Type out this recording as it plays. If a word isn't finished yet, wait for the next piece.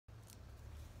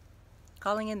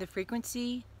calling in the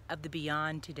frequency of the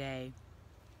beyond today.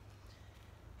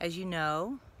 As you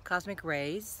know, cosmic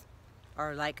rays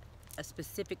are like a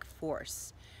specific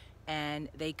force, and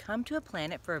they come to a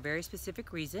planet for a very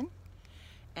specific reason,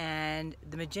 and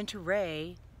the magenta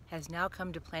ray has now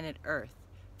come to planet Earth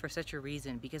for such a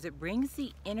reason, because it brings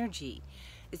the energy.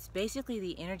 It's basically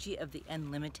the energy of the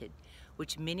unlimited,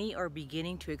 which many are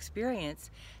beginning to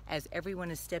experience as everyone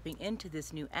is stepping into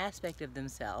this new aspect of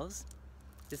themselves,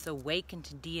 this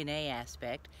awakened DNA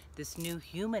aspect, this new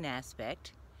human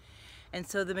aspect. And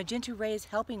so the magenta ray is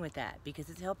helping with that, because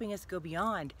it's helping us go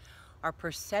beyond our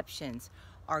perceptions,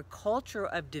 our culture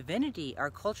of divinity, our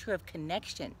culture of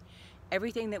connection,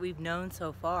 everything that we've known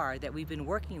so far that we've been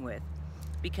working with,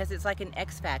 because it's like an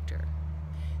X factor.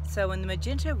 So when the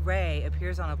magenta ray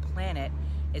appears on a planet,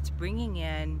 it's bringing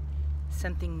in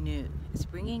something new. It's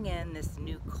bringing in this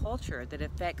new culture that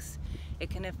affects, it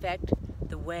can affect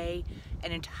the way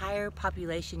an entire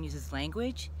population uses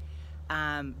language,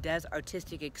 does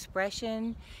artistic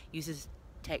expression, uses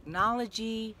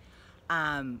technology,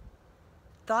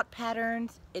 thought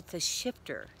patterns. It's a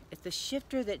shifter. It's a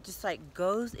shifter that just like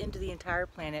goes into the entire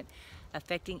planet,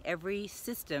 affecting every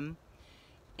system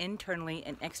internally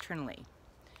and externally.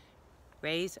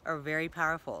 Rays are very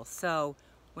powerful. So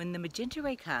when the magenta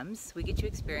ray comes, we get to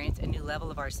experience a new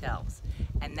level of ourselves.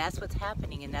 And that's what's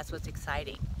happening, and that's what's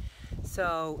exciting.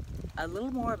 So a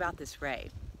little more about this ray.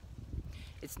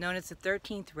 It's known as the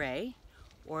 13th ray,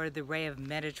 or the ray of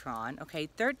Metatron. Okay,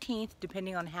 13th,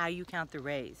 depending on how you count the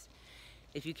rays.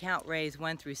 If you count rays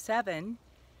 1 through 7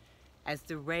 as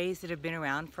the rays that have been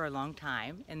around for a long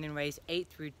time, and then rays 8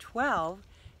 through 12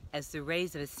 as the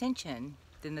rays of ascension,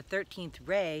 then the 13th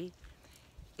ray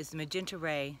is the magenta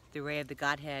ray, the ray of the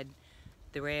Godhead,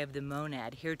 the ray of the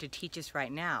monad, here to teach us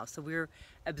right now. So we're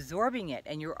absorbing it,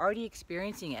 and you're already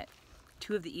experiencing it.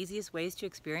 Two of the easiest ways to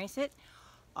experience it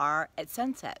are at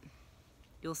sunset.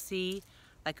 You'll see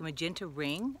like a magenta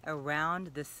ring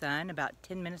around the sun about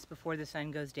 10 minutes before the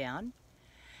sun goes down.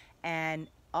 And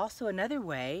also another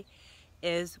way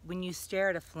is when you stare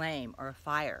at a flame or a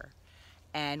fire.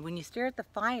 And when you stare at the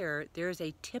fire, there's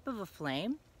a tip of a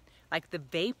flame, like the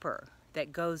vapor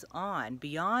that goes on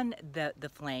beyond the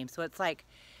flame. So it's like,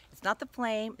 it's not the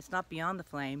flame, it's not beyond the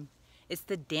flame, it's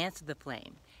the dance of the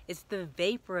flame. It's the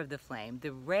vapor of the flame,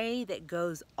 the ray that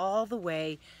goes all the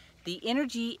way, the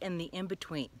energy in the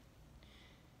in-between,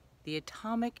 the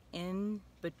atomic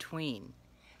in-between,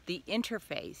 the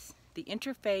interface,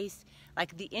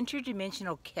 like the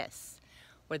interdimensional kiss,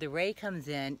 where the ray comes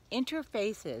in,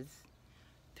 interfaces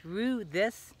through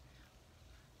this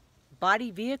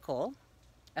body vehicle,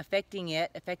 affecting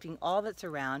it, affecting all that's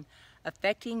around,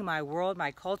 affecting my world,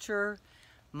 my culture,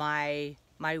 my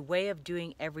way of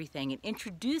doing everything, and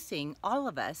introducing all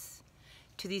of us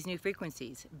to these new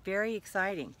frequencies. Very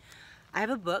exciting. I have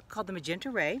a book called The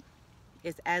Magenta Ray.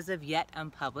 It's as of yet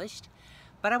unpublished,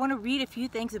 but I want to read a few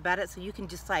things about it so you can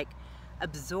just like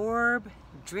absorb,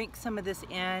 drink some of this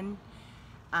in,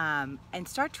 and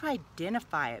start to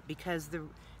identify it, because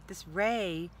this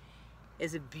ray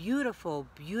is a beautiful,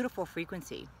 beautiful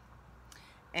frequency.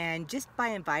 And just by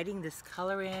inviting this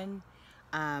color in,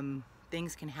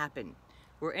 things can happen.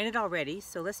 We're in it already,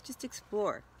 so let's just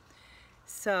explore.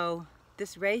 So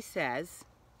this ray says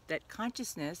that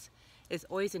consciousness is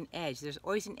always an edge. There's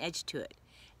always an edge to it.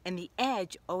 And the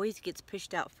edge always gets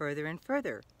pushed out further and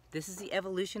further. This is the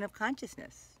evolution of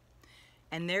consciousness.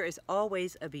 And there is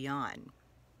always a beyond.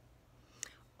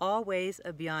 Always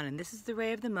a beyond. And this is the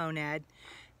ray of the monad,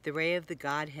 the ray of the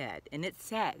Godhead. And it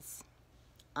says,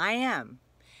 I am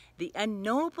the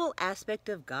unknowable aspect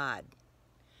of God.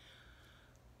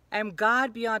 I am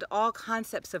God beyond all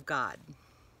concepts of God.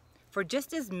 For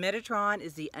just as Metatron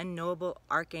is the unknowable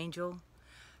archangel,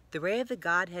 the ray of the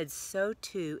Godhead so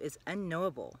too is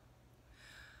unknowable.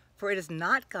 For it is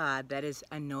not God that is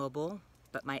unknowable,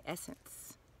 but my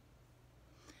essence.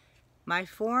 My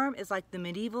form is like the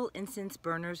medieval incense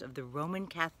burners of the Roman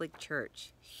Catholic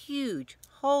Church, huge,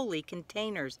 holy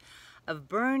containers of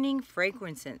burning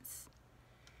fragrances.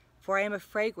 For I am a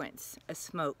fragrance, a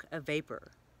smoke, a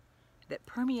vapor that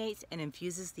permeates and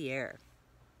infuses the air.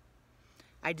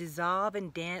 I dissolve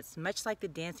and dance much like the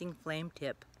dancing flame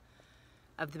tip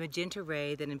of the magenta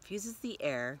ray that infuses the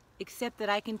air, except that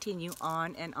I continue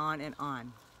on and on and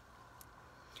on.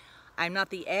 I am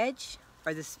not the edge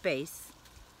or the space,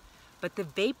 but the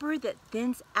vapor that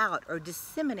thins out or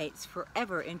disseminates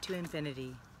forever into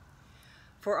infinity.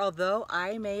 For although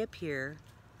I may appear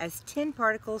as 10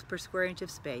 particles per square inch of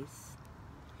space,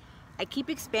 I keep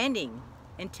expanding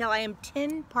until I am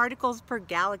 10 particles per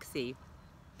galaxy,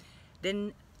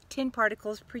 then 10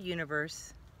 particles per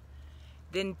universe,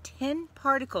 then 10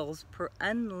 particles per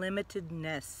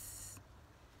unlimitedness.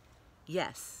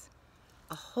 Yes,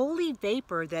 a holy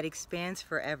vapor that expands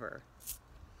forever.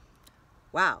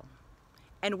 Wow.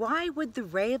 And why would the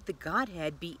ray of the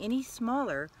Godhead be any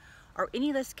smaller or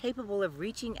any less capable of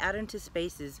reaching out into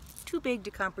spaces too big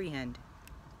to comprehend?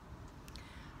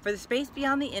 For the space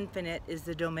beyond the infinite is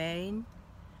the domain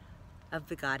of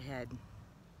the Godhead.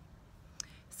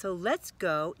 So let's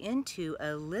go into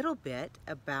a little bit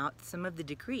about some of the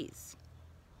decrees.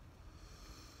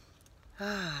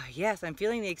 Yes, I'm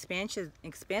feeling the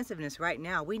expansiveness right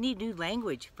now. We need new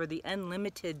language for the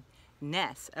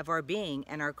unlimitedness of our being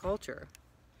and our culture.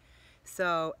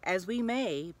 So, as we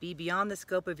may be beyond the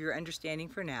scope of your understanding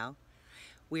for now,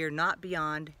 we are not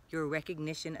beyond your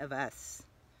recognition of us,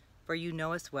 for you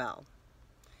know us well.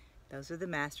 Those are the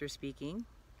Masters speaking,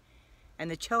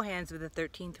 and the Chohans of the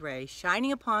 13th ray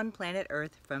shining upon planet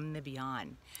Earth from the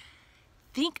beyond.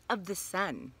 Think of the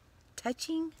sun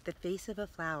touching the face of a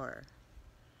flower.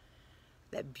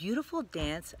 That beautiful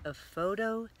dance of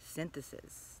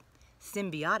photosynthesis,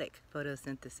 symbiotic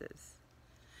photosynthesis.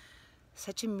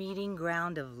 Such a meeting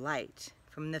ground of light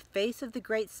from the face of the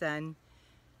great sun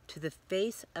to the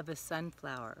face of a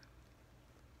sunflower.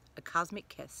 A cosmic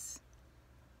kiss.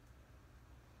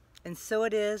 And so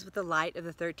it is with the light of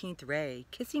the 13th ray,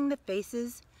 kissing the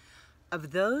faces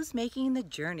of those making the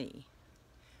journey,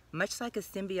 much like a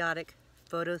symbiotic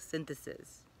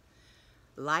photosynthesis.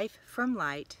 Life from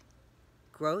light,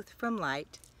 growth from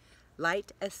light,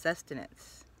 light as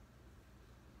sustenance.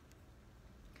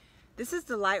 This is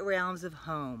the light realms of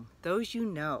home, those you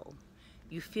know.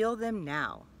 You feel them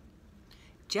now.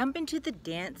 Jump into the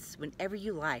dance whenever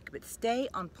you like, but stay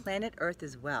on planet Earth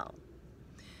as well.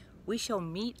 We shall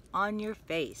meet on your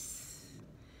face.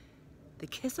 The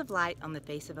kiss of light on the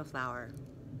face of a flower.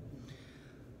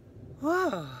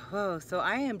 Whoa, whoa. So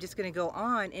I am just going to go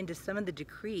on into some of the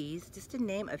decrees, just to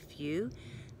name a few.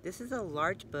 This is a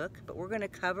large book, but we're going to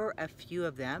cover a few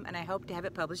of them, and I hope to have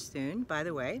it published soon, by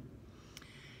the way.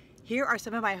 Here are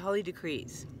some of my holy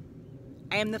decrees.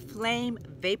 I am the flame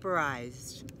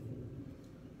vaporized.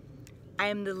 I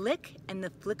am the lick and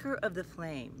the flicker of the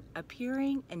flame,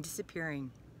 appearing and disappearing.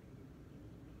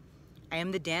 I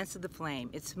am the dance of the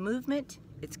flame, its movement,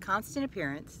 its constant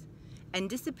appearance, and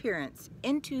disappearance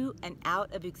into and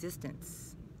out of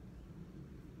existence.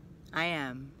 I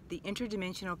am the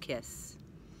interdimensional kiss.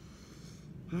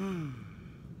 I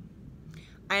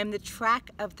am the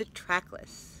track of the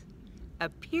trackless,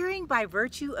 appearing by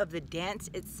virtue of the dance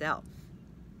itself.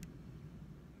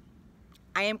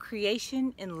 I am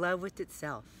creation in love with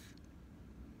itself.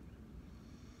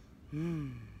 I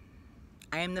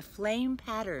am the flame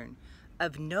pattern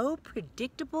of no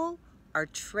predictable or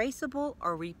traceable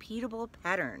or repeatable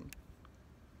pattern.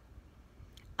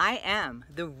 I am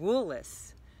the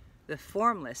ruleless, the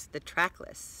formless, the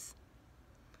trackless.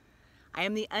 I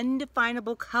am the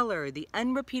undefinable color, the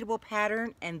unrepeatable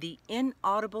pattern, and the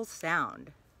inaudible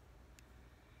sound.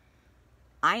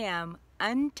 I am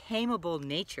untamable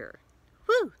nature.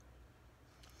 Woo!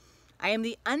 I am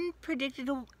the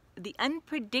unpredictable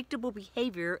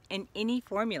behavior in any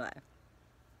formula.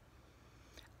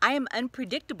 I am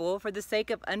unpredictable for the sake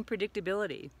of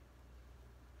unpredictability.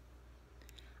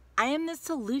 I am the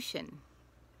solution,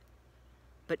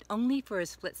 but only for a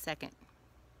split second.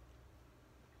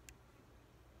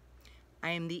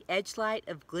 I am the edge light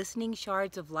of glistening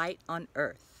shards of light on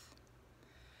Earth.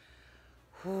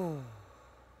 Whew.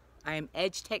 I am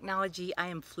edge technology. I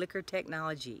am flicker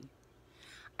technology.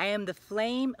 I am the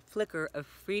flame flicker of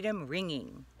freedom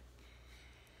ringing.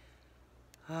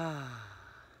 I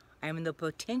am the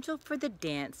potential for the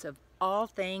dance of all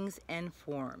things and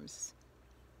forms.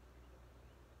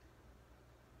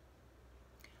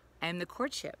 I am the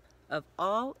courtship of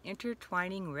all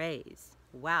intertwining rays.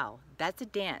 Wow, that's a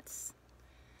dance.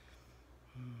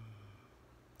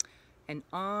 And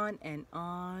on and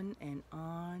on and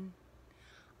on.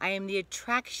 I am the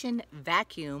attraction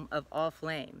vacuum of all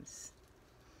flames.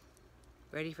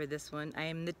 Ready for this one? I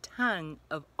am the tongue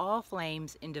of all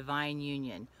flames in divine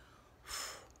union.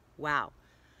 Wow.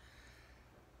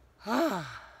 I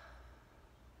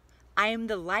am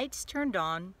the lights turned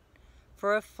on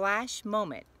for a flash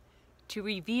moment to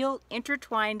reveal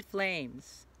intertwined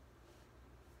flames.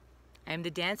 I am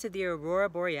the dance of the aurora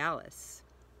borealis.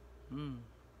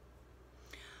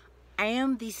 I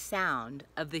am the sound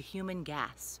of the human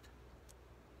gasp.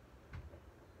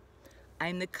 I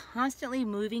am the constantly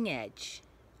moving edge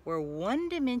where one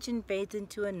dimension fades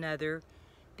into another,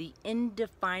 the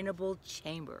indefinable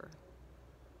chamber.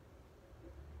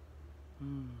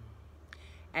 And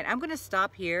I'm going to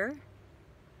stop here,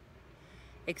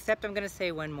 except I'm going to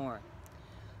say one more.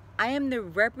 I am the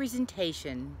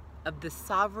representation of the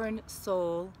sovereign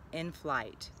soul in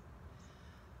flight,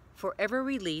 forever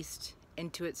released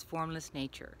into its formless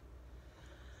nature.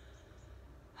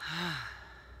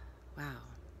 Wow.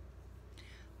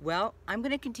 Well, I'm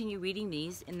going to continue reading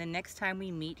these in the next time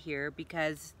we meet here,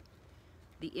 because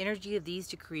the energy of these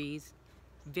decrees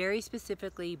very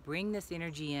specifically bring this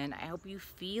energy in. I hope you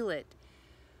feel it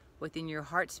within your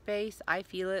heart space. I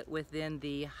feel it within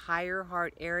the higher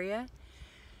heart area,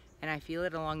 and I feel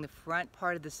it along the front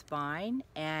part of the spine.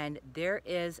 And there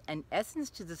is an essence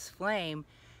to this flame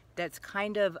that's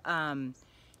kind of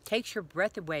takes your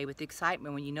breath away with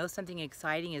excitement when you know something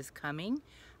exciting is coming.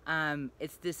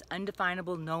 It's this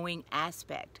undefinable knowing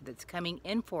aspect that's coming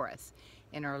in for us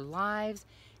in our lives,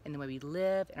 in the way we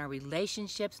live, in our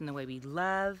relationships, in the way we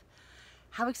love.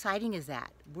 How exciting is that?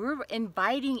 We're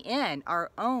inviting in our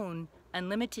own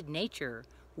unlimited nature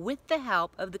with the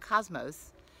help of the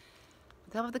cosmos.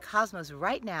 With the help of the cosmos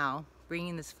right now,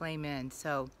 bringing this flame in.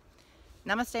 So,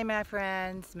 namaste, my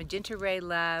friends. Magenta Ray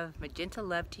love. Magenta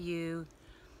love to you.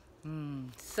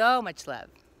 So much love.